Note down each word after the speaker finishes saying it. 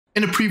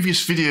In a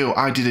previous video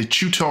I did a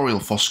tutorial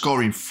for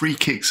scoring free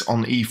kicks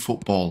on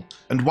eFootball,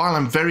 and while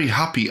I'm very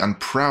happy and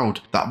proud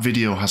that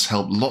video has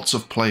helped lots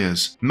of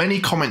players,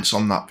 many comments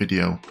on that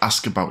video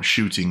ask about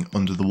shooting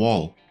under the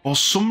wall. For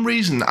some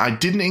reason I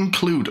didn't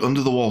include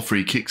under the wall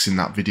free kicks in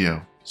that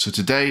video, so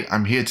today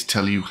I'm here to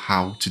tell you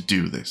how to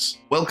do this.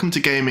 Welcome to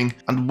gaming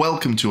and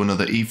welcome to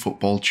another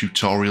eFootball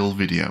tutorial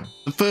video.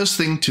 The first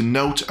thing to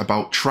note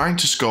about trying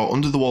to score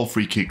under the wall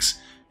free kicks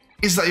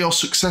is that your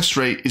success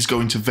rate is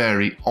going to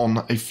vary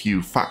on a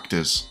few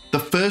factors. The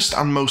first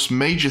and most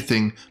major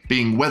thing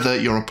being whether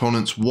your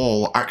opponent's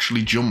wall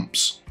actually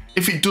jumps.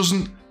 If it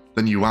doesn't,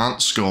 then you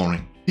aren't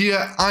scoring.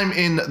 Here I'm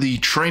in the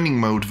training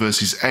mode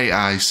versus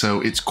AI, so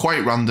it's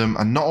quite random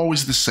and not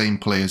always the same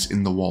players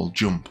in the wall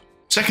jump.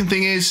 Second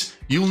thing is,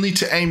 you'll need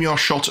to aim your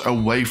shot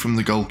away from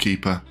the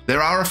goalkeeper.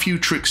 There are a few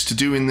tricks to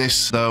doing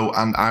this though,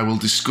 and I will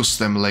discuss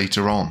them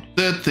later on.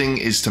 Third thing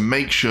is to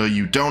make sure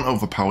you don't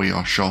overpower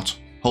your shot.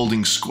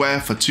 Holding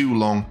square for too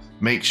long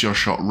makes your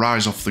shot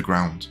rise off the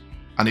ground,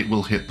 and it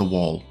will hit the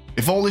wall.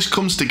 If all this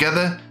comes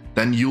together,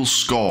 then you'll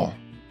score.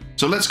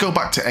 So let's go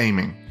back to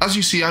aiming. As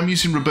you see, I'm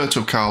using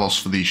Roberto Carlos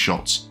for these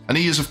shots, and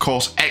he is of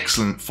course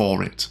excellent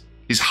for it.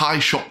 His high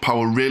shot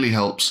power really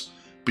helps,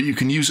 but you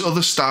can use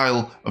other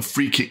style of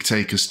free kick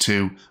takers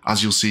too,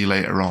 as you'll see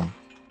later on.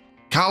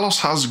 Carlos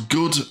has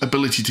good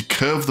ability to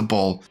curve the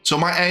ball, so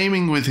my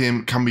aiming with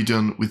him can be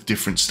done with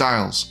different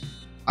styles.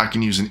 I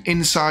can use an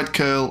inside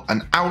curl,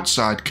 an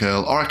outside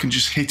curl, or I can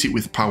just hit it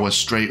with power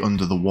straight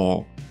under the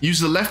wall. Use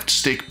the left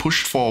stick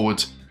pushed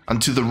forward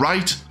and to the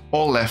right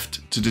or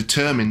left to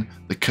determine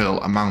the curl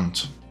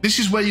amount. This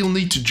is where you'll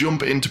need to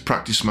jump into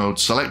practice mode,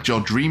 select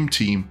your dream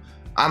team,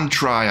 and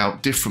try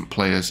out different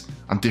players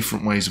and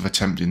different ways of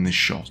attempting this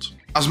shot.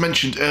 As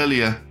mentioned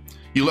earlier,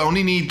 you'll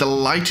only need the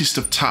lightest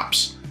of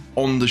taps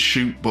on the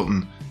shoot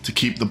button to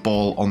keep the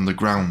ball on the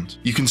ground.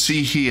 You can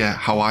see here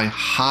how I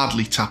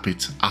hardly tap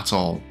it at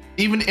all.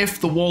 Even if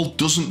the wall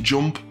doesn't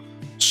jump,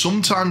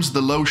 sometimes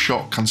the low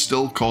shot can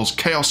still cause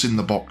chaos in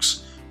the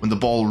box. When the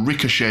ball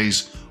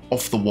ricochets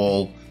off the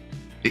wall,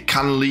 it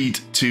can lead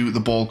to the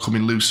ball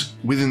coming loose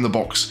within the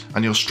box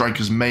and your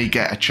strikers may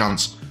get a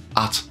chance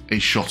at a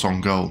shot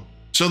on goal.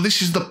 So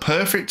this is the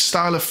perfect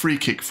style of free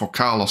kick for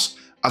Carlos,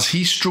 as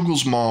he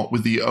struggles more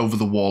with the over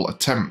the wall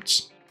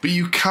attempts. But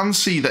you can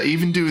see that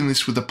even doing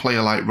this with a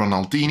player like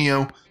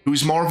Ronaldinho, who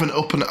is more of an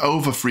up and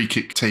over free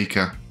kick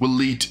taker, will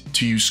lead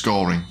to you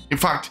scoring. In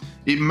fact,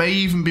 it may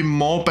even be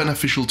more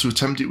beneficial to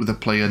attempt it with a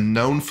player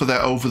known for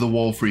their over the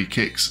wall free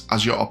kicks,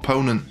 as your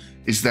opponent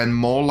is then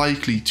more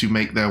likely to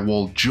make their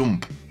wall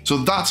jump. So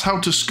that's how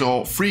to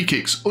score free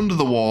kicks under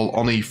the wall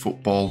on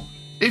eFootball.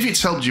 If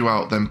it's helped you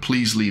out, then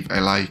please leave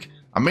a like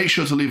and make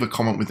sure to leave a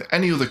comment with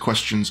any other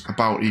questions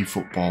about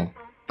eFootball.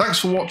 Thanks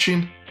for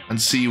watching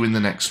and see you in the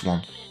next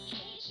one.